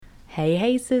Hey,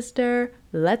 hey, sister,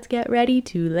 let's get ready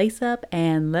to lace up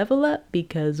and level up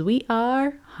because we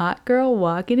are Hot Girl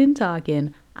Walking and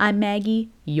Talking. I'm Maggie,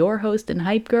 your host and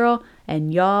hype girl,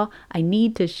 and y'all, I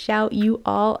need to shout you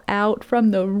all out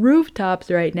from the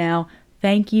rooftops right now.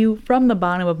 Thank you from the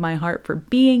bottom of my heart for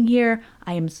being here.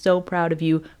 I am so proud of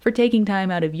you for taking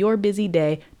time out of your busy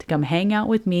day to come hang out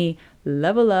with me,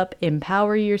 level up,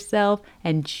 empower yourself,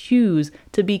 and choose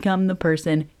to become the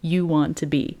person you want to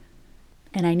be.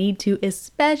 And I need to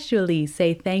especially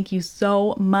say thank you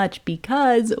so much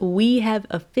because we have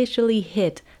officially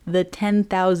hit the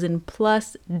 10,000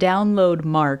 plus download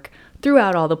mark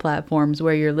throughout all the platforms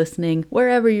where you're listening.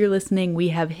 Wherever you're listening, we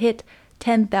have hit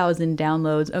 10,000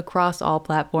 downloads across all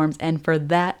platforms. And for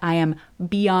that, I am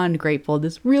beyond grateful.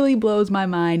 This really blows my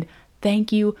mind.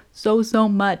 Thank you so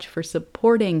much for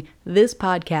supporting this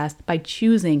podcast by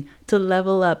choosing to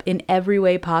level up in every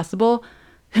way possible.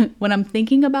 When I'm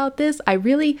thinking about this, I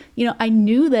really, I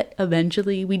knew that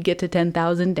eventually we'd get to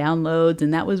 10,000 downloads,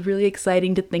 and that was really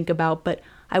exciting to think about, but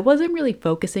I wasn't really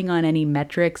focusing on any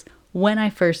metrics when I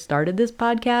first started this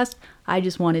podcast. I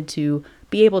just wanted to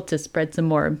be able to spread some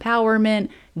more empowerment,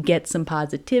 get some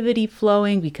positivity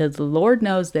flowing, because Lord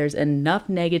knows there's enough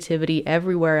negativity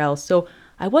everywhere else. So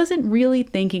I wasn't really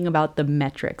thinking about the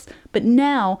metrics. But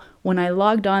now, when I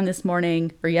logged on this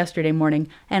morning or yesterday morning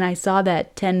and I saw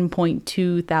that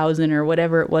 10.2 thousand or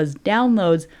whatever it was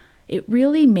downloads, it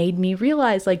really made me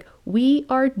realize we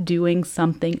are doing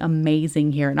something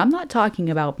amazing here. And I'm not talking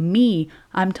about me,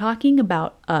 I'm talking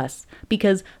about us.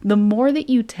 Because the more that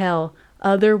you tell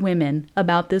other women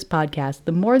about this podcast,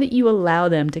 the more that you allow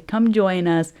them to come join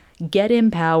us, get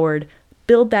empowered,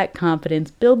 build that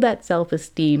confidence, build that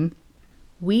self-esteem,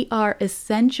 we are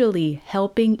essentially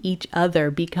helping each other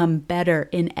become better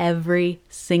in every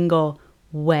single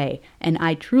way. And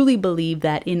I truly believe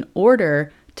that in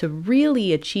order to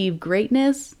really achieve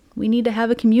greatness, we need to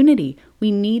have a community. We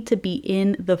need to be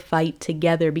in the fight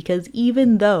together, because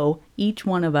even though each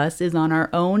one of us is on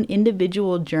our own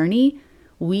individual journey,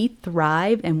 we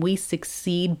thrive and we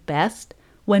succeed best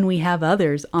when we have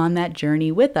others on that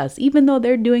journey with us. Even though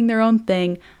they're doing their own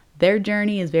thing, their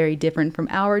journey is very different from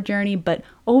our journey, but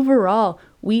overall,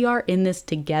 we are in this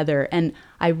together. And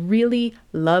I really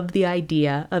love the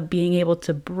idea of being able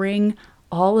to bring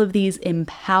all of these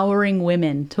empowering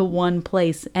women to one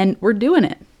place, and we're doing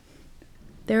it.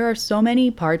 There are so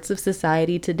many parts of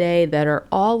society today that are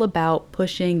all about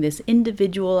pushing this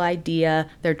individual idea.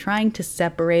 They're trying to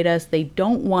separate us. They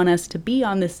don't want us to be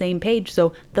on the same page.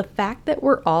 So the fact that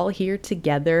we're all here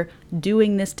together,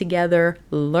 doing this together,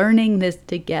 learning this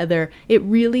together, it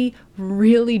really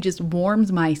just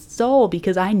warms my soul,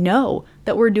 because I know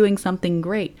that we're doing something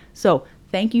great. So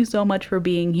thank you so much for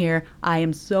being here. I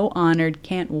am so honored.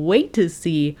 Can't wait to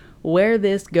see where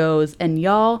this goes. And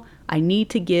y'all, I need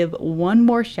to give one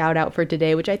more shout out for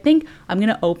today, which I think I'm going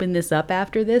to open this up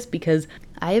after this, because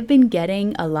I have been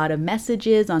getting a lot of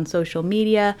messages on social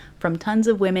media from tons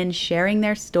of women sharing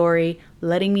their story,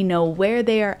 letting me know where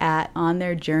they are at on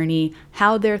their journey,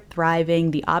 how they're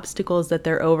thriving, the obstacles that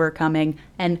they're overcoming.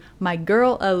 And my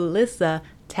girl Alyssa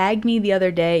tagged me the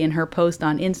other day in her post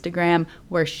on Instagram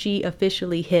where she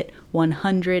officially hit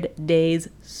 100 days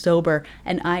sober.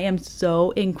 And I am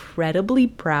so incredibly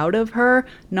proud of her,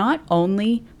 not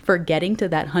only for getting to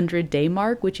that 100-day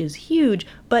mark, which is huge,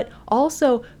 but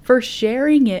also for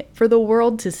sharing it for the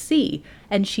world to see.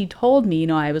 And she told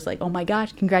me, I was like, oh my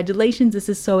gosh, congratulations, this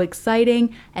is so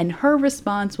exciting. And her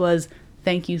response was,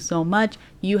 thank you so much.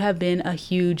 You have been a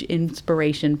huge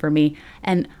inspiration for me.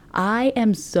 And I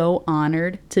am so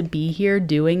honored to be here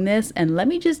doing this. And let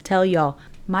me just tell y'all,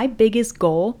 my biggest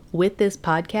goal with this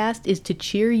podcast is to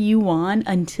cheer you on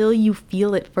until you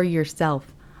feel it for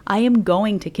yourself. I am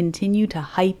going to continue to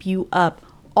hype you up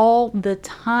all the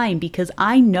time because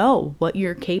I know what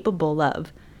you're capable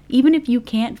of. Even if you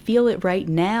can't feel it right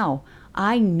now,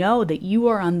 I know that you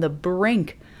are on the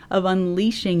brink of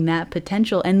unleashing that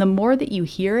potential. And the more that you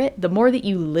hear it, the more that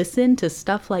you listen to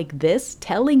stuff like this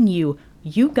telling you,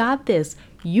 you got this,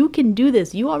 you can do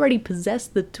this, you already possess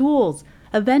the tools.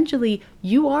 Eventually,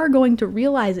 you are going to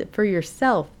realize it for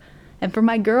yourself. And for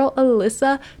my girl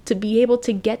Alyssa to be able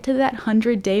to get to that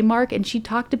 100-day mark, and she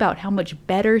talked about how much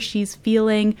better she's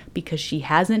feeling because she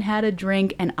hasn't had a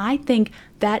drink. And I think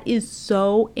that is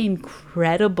so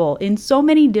incredible in so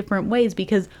many different ways,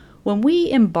 because when we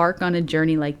embark on a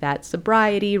journey like that,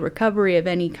 sobriety, recovery of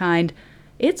any kind,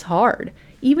 it's hard.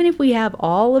 Even if we have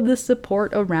all of the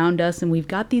support around us and we've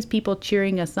got these people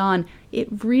cheering us on, it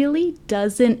really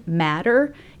doesn't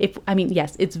matter.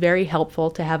 Yes, it's very helpful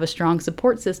to have a strong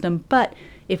support system, but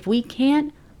if we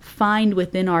can't find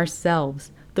within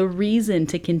ourselves the reason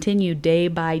to continue day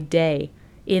by day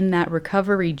in that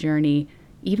recovery journey.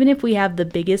 Even if we have the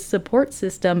biggest support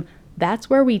system, that's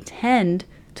where we tend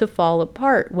to fall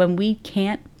apart, when we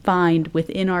can't find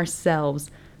within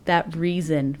ourselves that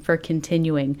reason for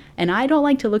continuing. And I don't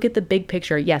like to look at the big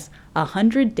picture. Yes,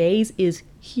 100 days is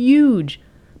huge,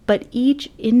 but each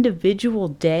individual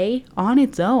day on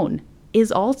its own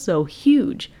is also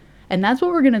huge. And that's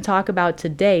what we're going to talk about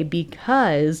today,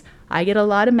 because I get a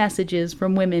lot of messages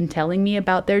from women telling me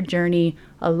about their journey.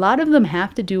 A lot of them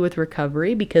have to do with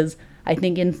recovery, because I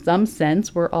think in some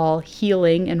sense we're all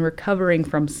healing and recovering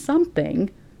from something.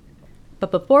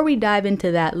 But before we dive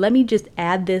into that, let me just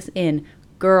add this in.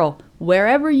 Girl,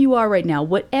 wherever you are right now,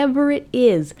 whatever it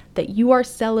is that you are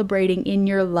celebrating in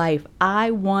your life,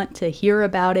 I want to hear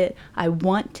about it. I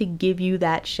want to give you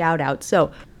that shout out.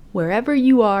 So wherever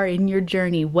you are in your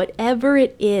journey, whatever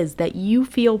it is that you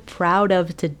feel proud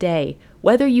of today,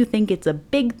 whether you think it's a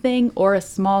big thing or a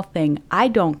small thing, I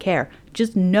don't care.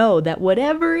 Just know that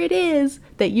whatever it is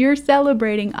that you're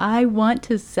celebrating, I want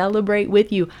to celebrate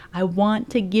with you. I want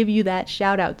to give you that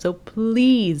shout out. So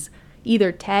please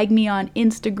either tag me on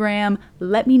Instagram,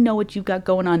 let me know what you've got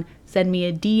going on. Send me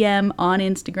a DM on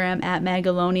Instagram at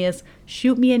Magalonius.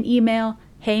 Shoot me an email,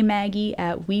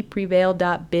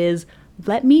 heymaggie@weprevail.biz.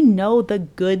 Let me know the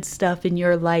good stuff in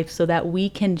your life so that we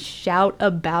can shout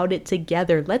about it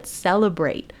together. Let's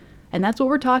celebrate. And that's what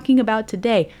we're talking about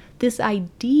today. This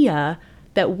idea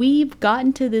that we've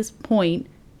gotten to this point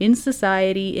in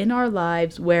society, in our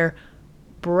lives, where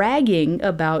bragging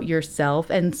about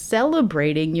yourself and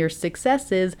celebrating your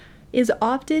successes is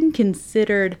often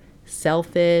considered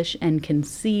selfish and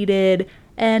conceited.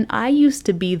 And I used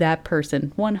to be that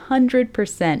person,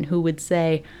 100%, who would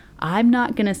say, I'm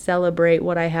not going to celebrate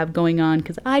what I have going on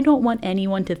because I don't want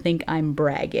anyone to think I'm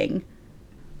bragging.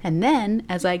 And then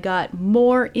as I got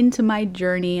more into my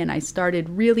journey and I started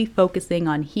really focusing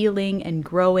on healing and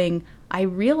growing, I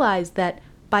realized that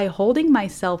by holding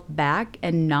myself back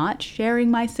and not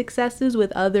sharing my successes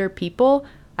with other people,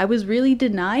 I was really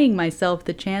denying myself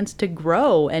the chance to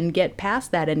grow and get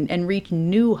past that and reach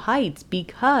new heights,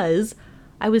 because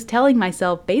I was telling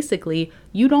myself, basically,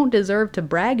 you don't deserve to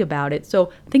brag about it.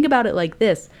 So think about it like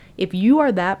this. If you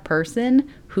are that person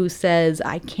who says,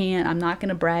 I'm not going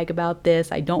to brag about this,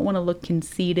 I don't want to look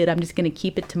conceited, I'm just going to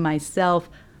keep it to myself,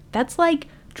 that's like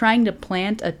trying to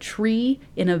plant a tree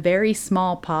in a very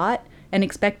small pot and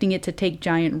expecting it to take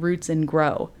giant roots and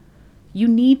grow. You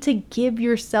need to give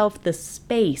yourself the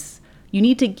space. You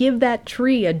need to give that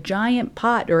tree a giant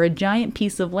pot or a giant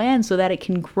piece of land so that it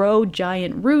can grow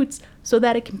giant roots, so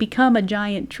that it can become a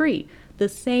giant tree. The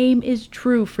same is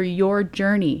true for your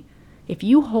journey. If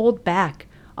you hold back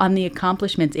on the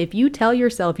accomplishments, if you tell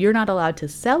yourself you're not allowed to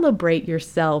celebrate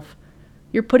yourself,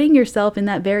 you're putting yourself in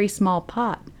that very small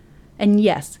pot. And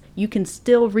yes, you can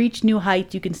still reach new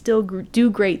heights, you can still do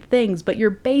great things, but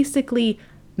you're basically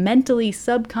mentally,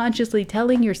 subconsciously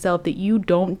telling yourself that you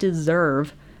don't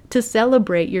deserve to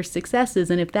celebrate your successes.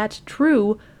 And if that's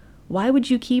true, why would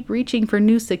you keep reaching for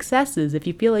new successes if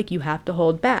you feel like you have to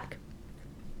hold back?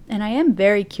 And I am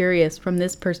very curious from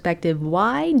this perspective,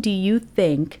 why do you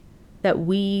think that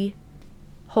we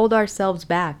hold ourselves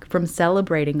back from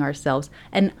celebrating ourselves?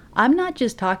 And I'm not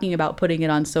just talking about putting it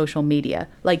on social media.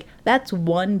 Like, that's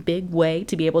one big way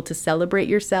to be able to celebrate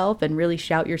yourself and really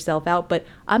shout yourself out. But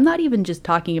I'm not even just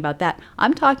talking about that.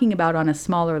 I'm talking about on a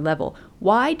smaller level.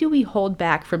 Why do we hold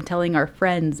back from telling our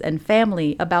friends and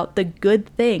family about the good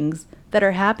things that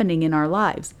are happening in our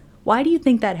lives? Why do you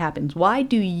think that happens? Why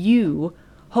do you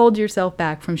hold yourself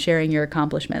back from sharing your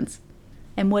accomplishments?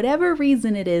 And whatever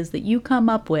reason it is that you come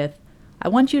up with, I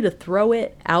want you to throw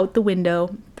it out the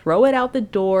window, throw it out the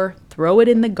door, throw it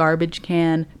in the garbage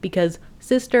can, because,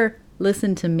 sister,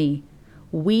 listen to me.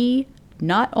 We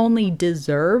not only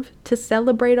deserve to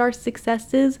celebrate our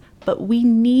successes, but we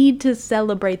need to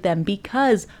celebrate them,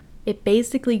 because it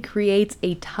basically creates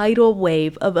a tidal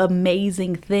wave of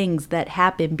amazing things that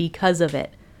happen because of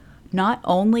it. Not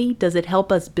only does it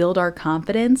help us build our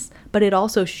confidence, but it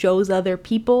also shows other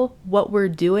people what we're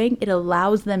doing. It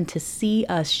allows them to see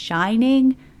us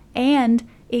shining, and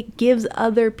it gives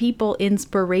other people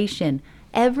inspiration.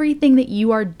 Everything that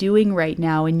you are doing right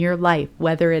now in your life,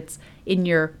 whether it's in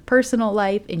your personal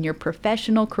life, in your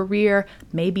professional career,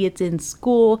 maybe it's in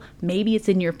school, maybe it's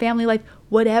in your family life,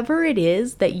 whatever it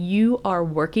is that you are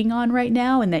working on right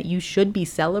now and that you should be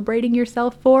celebrating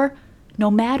yourself for,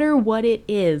 no matter what it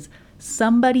is,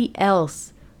 somebody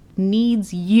else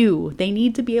needs you. They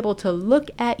need to be able to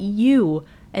look at you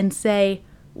and say,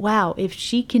 wow, if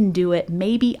she can do it,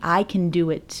 maybe I can do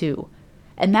it too.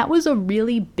 And that was a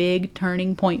really big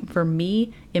turning point for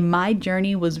me in my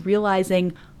journey, was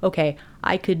realizing, okay,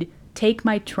 I could take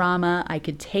my trauma, I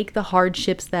could take the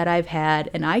hardships that I've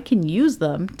had, and I can use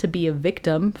them to be a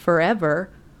victim forever,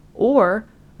 or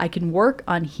I can work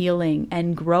on healing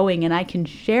and growing, and I can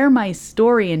share my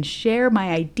story and share my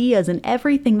ideas and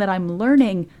everything that I'm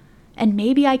learning, and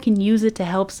maybe I can use it to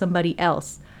help somebody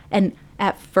else. And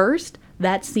at first,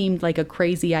 that seemed like a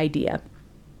crazy idea.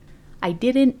 I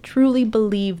didn't truly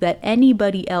believe that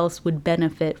anybody else would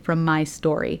benefit from my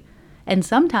story. And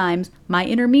sometimes my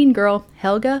inner mean girl,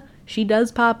 Helga, she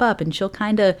does pop up and she'll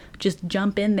kind of just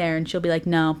jump in there and she'll be like,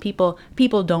 no, people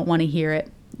don't want to hear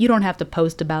it. You don't have to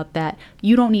post about that.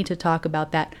 You don't need to talk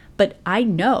about that. But I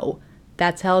know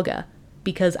that's Helga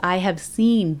because I have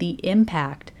seen the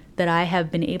impact that I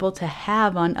have been able to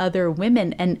have on other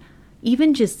women. And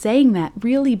even just saying that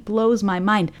really blows my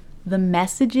mind. The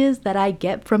messages that I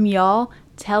get from y'all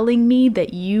telling me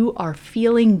that you are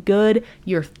feeling good,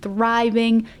 you're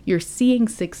thriving, you're seeing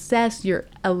success, you're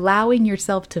allowing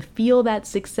yourself to feel that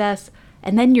success,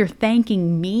 and then you're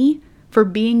thanking me for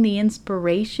being the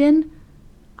inspiration.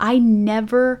 I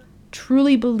never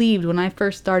truly believed when I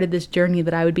first started this journey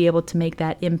that I would be able to make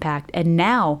that impact. And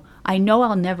now I know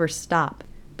I'll never stop,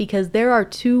 because there are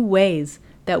two ways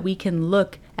that we can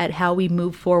look at how we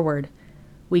move forward.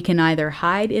 We can either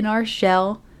hide in our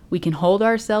shell, we can hold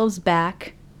ourselves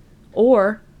back,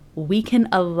 or we can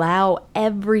allow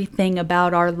everything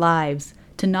about our lives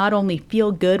to not only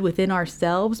feel good within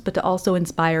ourselves, but to also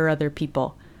inspire other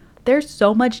people. There's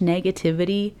so much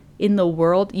negativity in the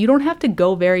world, you don't have to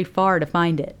go very far to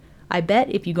find it. I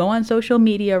bet if you go on social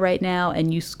media right now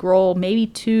and you scroll maybe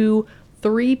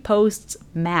 2-3 posts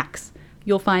max,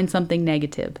 you'll find something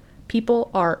negative.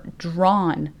 People are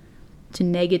drawn to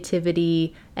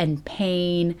negativity and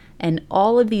pain and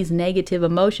all of these negative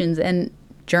emotions. And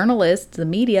journalists, the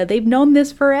media, they've known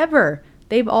this forever.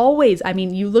 They've always,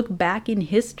 you look back in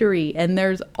history and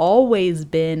there's always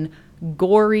been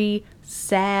gory,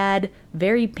 sad,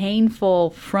 very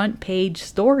painful front page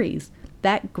stories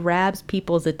that grabs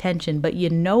people's attention. But you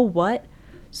know what?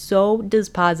 So does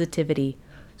positivity.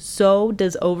 So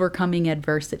does overcoming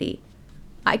adversity.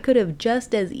 I could have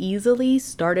just as easily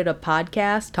started a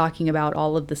podcast talking about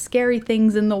all of the scary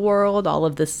things in the world, all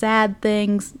of the sad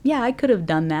things. Yeah, I could have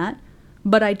done that.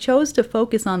 But I chose to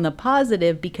focus on the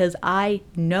positive because I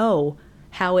know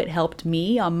how it helped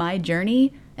me on my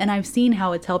journey, and I've seen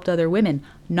how it's helped other women.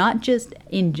 Not just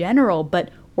in general, but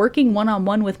working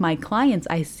one-on-one with my clients,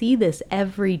 I see this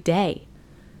every day.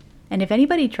 And if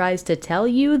anybody tries to tell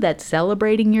you that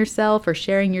celebrating yourself or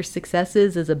sharing your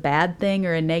successes is a bad thing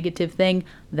or a negative thing,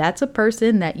 that's a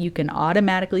person that you can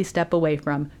automatically step away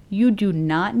from. You do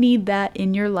not need that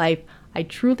in your life. I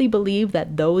truly believe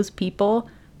that those people,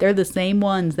 they're the same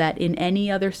ones that in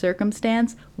any other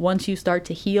circumstance, once you start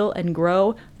to heal and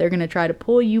grow, they're going to try to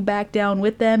pull you back down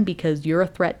with them because you're a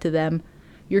threat to them.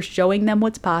 You're showing them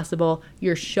what's possible.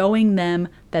 You're showing them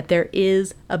that there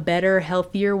is a better,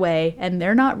 healthier way, and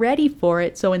they're not ready for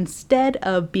it. So instead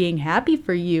of being happy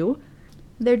for you,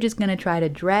 they're just going to try to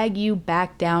drag you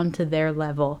back down to their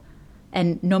level.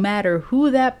 And no matter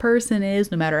who that person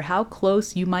is, no matter how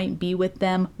close you might be with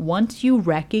them, once you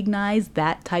recognize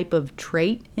that type of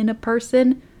trait in a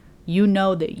person, you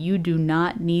know that you do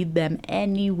not need them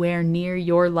anywhere near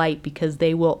your light because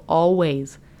they will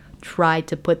always try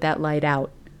to put that light out.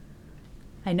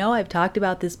 I know I've talked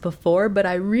about this before, but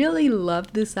I really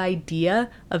love this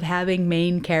idea of having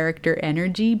main character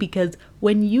energy, because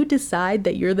when you decide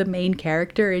that you're the main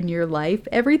character in your life,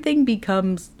 everything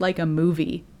becomes like a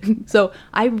movie. So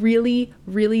I really,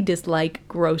 really dislike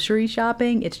grocery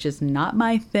shopping. It's just not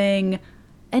my thing.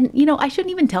 And, I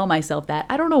shouldn't even tell myself that.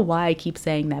 I don't know why I keep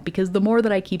saying that, because the more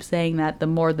that I keep saying that, the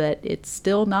more that it's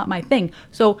still not my thing.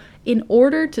 So in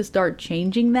order to start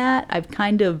changing that, I've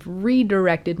kind of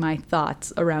redirected my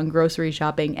thoughts around grocery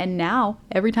shopping. And now,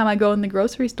 every time I go in the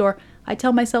grocery store, I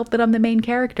tell myself that I'm the main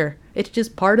character. It's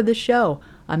just part of the show.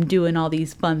 I'm doing all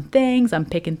these fun things. I'm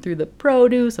picking through the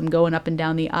produce. I'm going up and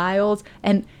down the aisles.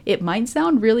 And it might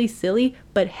sound really silly,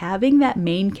 but having that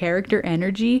main character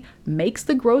energy makes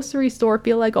the grocery store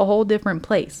feel like a whole different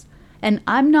place. And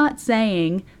I'm not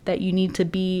saying that you need to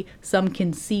be some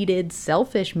conceited,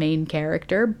 selfish main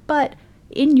character, but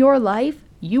in your life,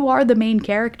 you are the main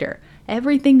character.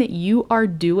 Everything that you are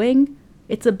doing,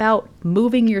 it's about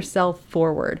moving yourself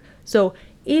forward. So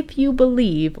if you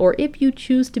believe, or if you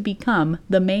choose to become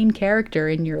the main character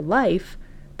in your life,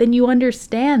 then you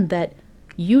understand that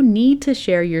you need to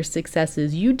share your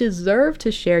successes. You deserve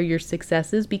to share your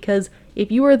successes, because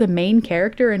if you are the main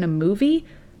character in a movie,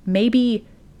 maybe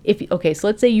Okay, so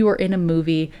let's say you were in a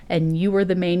movie and you were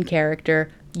the main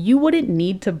character. You wouldn't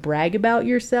need to brag about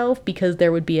yourself because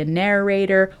there would be a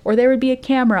narrator or there would be a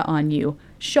camera on you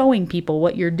showing people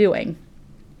what you're doing.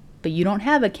 But you don't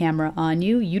have a camera on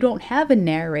you, you don't have a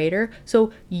narrator,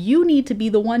 so you need to be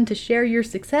the one to share your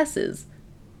successes.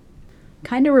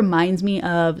 Kind of reminds me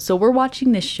of, so we're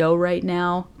watching this show right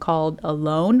now called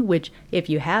Alone, which if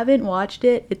you haven't watched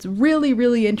it, it's really,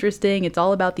 really interesting. It's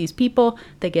all about these people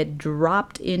that get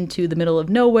dropped into the middle of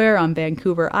nowhere on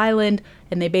Vancouver Island,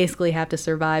 and they basically have to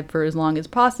survive for as long as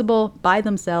possible by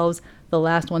themselves. The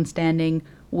last one standing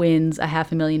wins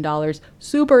 $500,000.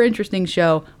 Super interesting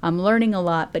show. I'm learning a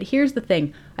lot, but here's the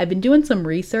thing. I've been doing some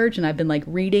research and I've been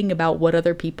reading about what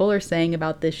other people are saying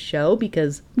about this show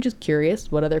because I'm just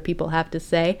curious what other people have to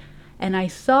say. And I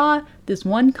saw this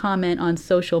one comment on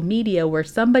social media where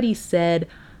somebody said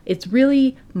it's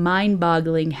really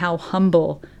mind-boggling how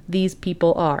humble these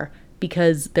people are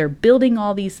because they're building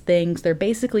all these things. They're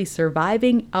basically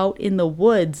surviving out in the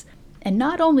woods. And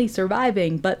not only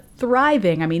surviving, but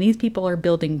thriving. I mean, these people are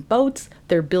building boats,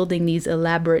 they're building these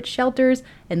elaborate shelters,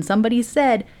 and somebody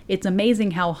said it's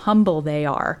amazing how humble they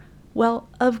are. Well,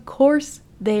 of course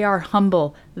they are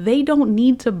humble. They don't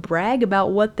need to brag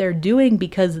about what they're doing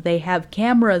because they have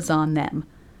cameras on them.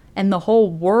 And the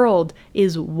whole world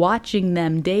is watching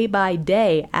them day by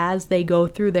day as they go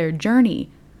through their journey.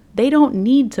 They don't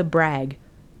need to brag.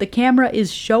 The camera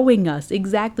is showing us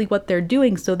exactly what they're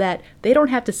doing so that they don't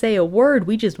have to say a word.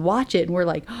 We just watch it and we're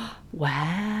like, oh,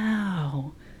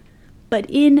 wow. But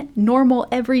in normal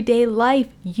everyday life,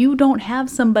 you don't have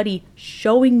somebody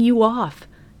showing you off.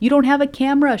 You don't have a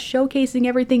camera showcasing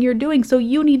everything you're doing, so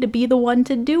you need to be the one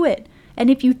to do it.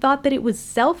 And if you thought that it was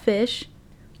selfish,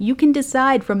 you can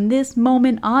decide from this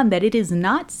moment on that it is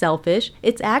not selfish.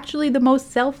 It's actually the most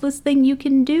selfless thing you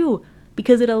can do,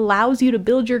 because it allows you to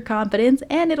build your confidence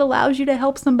and it allows you to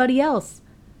help somebody else.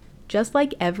 Just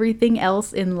like everything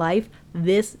else in life,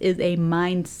 this is a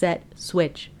mindset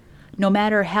switch. No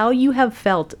matter how you have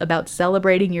felt about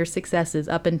celebrating your successes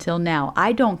up until now,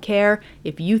 I don't care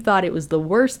if you thought it was the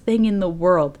worst thing in the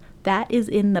world. That is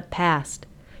in the past.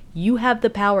 You have the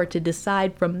power to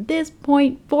decide from this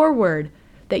point forward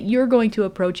that you're going to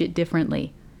approach it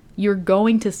differently. You're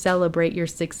going to celebrate your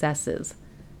successes.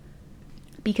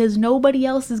 Because nobody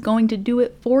else is going to do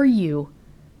it for you.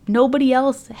 Nobody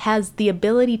else has the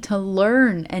ability to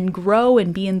learn and grow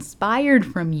and be inspired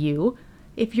from you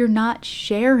if you're not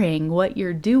sharing what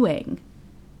you're doing.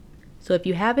 So if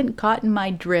you haven't caught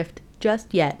my drift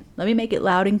just yet, let me make it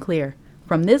loud and clear.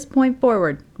 From this point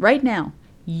forward, right now,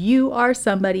 you are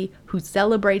somebody who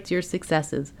celebrates your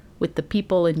successes with the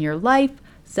people in your life.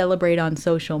 Celebrate on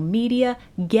social media.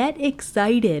 Get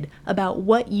excited about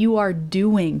what you are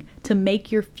doing to make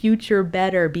your future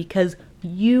better because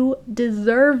you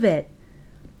deserve it.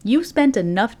 You spent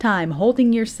enough time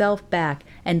holding yourself back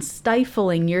and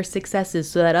stifling your successes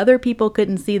so that other people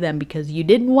couldn't see them because you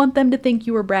didn't want them to think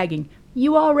you were bragging.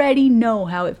 You already know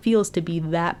how it feels to be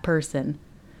that person.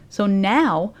 So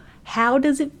now, how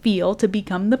does it feel to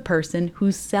become the person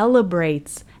who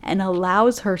celebrates and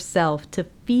allows herself to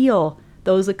feel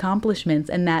those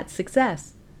accomplishments and that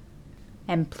success?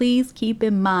 And please keep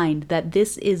in mind that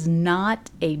this is not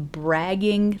a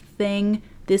bragging thing.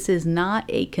 This is not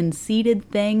a conceited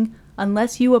thing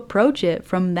unless you approach it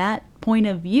from that point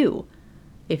of view.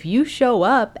 If you show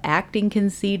up acting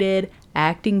conceited,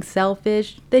 acting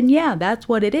selfish, then yeah, that's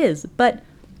what it is. But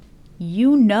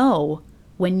you know,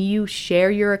 when you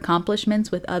share your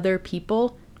accomplishments with other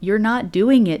people, you're not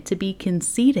doing it to be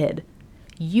conceited.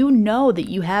 You know that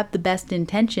you have the best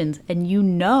intentions and you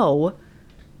know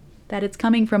that it's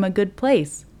coming from a good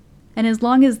place. And as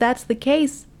long as that's the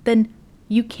case, then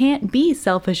you can't be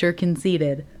selfish or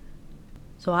conceited.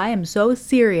 So I am so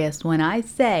serious when I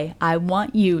say I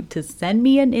want you to send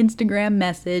me an Instagram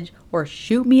message or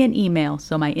shoot me an email.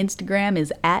 So my Instagram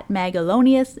is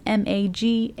 @Magalonius,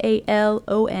 MAGALONIUS,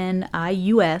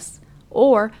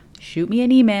 or shoot me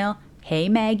an email,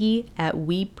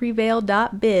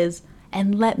 heymaggie@weprevail.biz,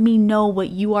 and let me know what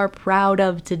you are proud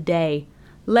of today.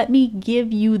 Let me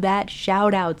give you that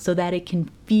shout out so that it can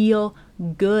feel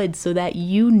good, so that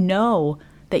you know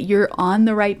that you're on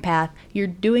the right path, you're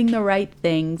doing the right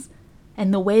things,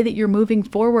 and the way that you're moving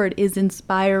forward is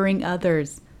inspiring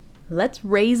others. Let's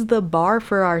raise the bar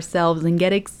for ourselves and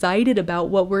get excited about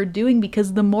what we're doing,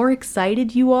 because the more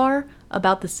excited you are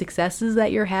about the successes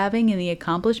that you're having and the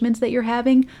accomplishments that you're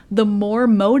having, the more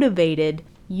motivated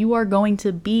you are going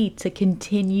to be to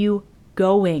continue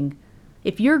going.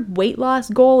 If your weight loss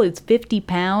goal is 50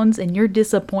 pounds and you're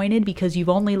disappointed because you've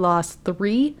only lost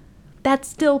 3, that's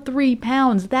still 3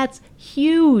 pounds. That's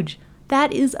huge.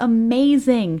 That is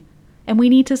amazing. And we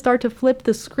need to start to flip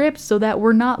the script so that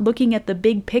we're not looking at the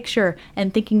big picture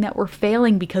and thinking that we're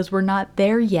failing because we're not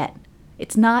there yet.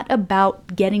 It's not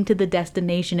about getting to the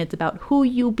destination, it's about who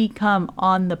you become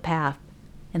on the path.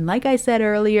 And like I said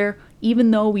earlier,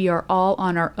 even though we are all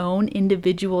on our own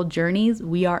individual journeys,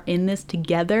 we are in this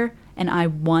together, and I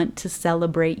want to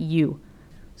celebrate you.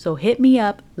 So hit me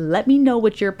up, let me know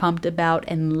what you're pumped about,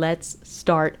 and let's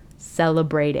start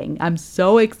celebrating. I'm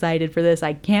so excited for this.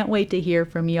 I can't wait to hear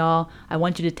from y'all. I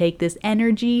want you to take this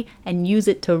energy and use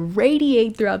it to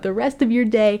radiate throughout the rest of your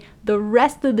day, the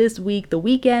rest of this week, the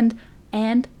weekend,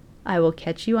 and I will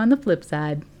catch you on the flip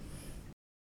side.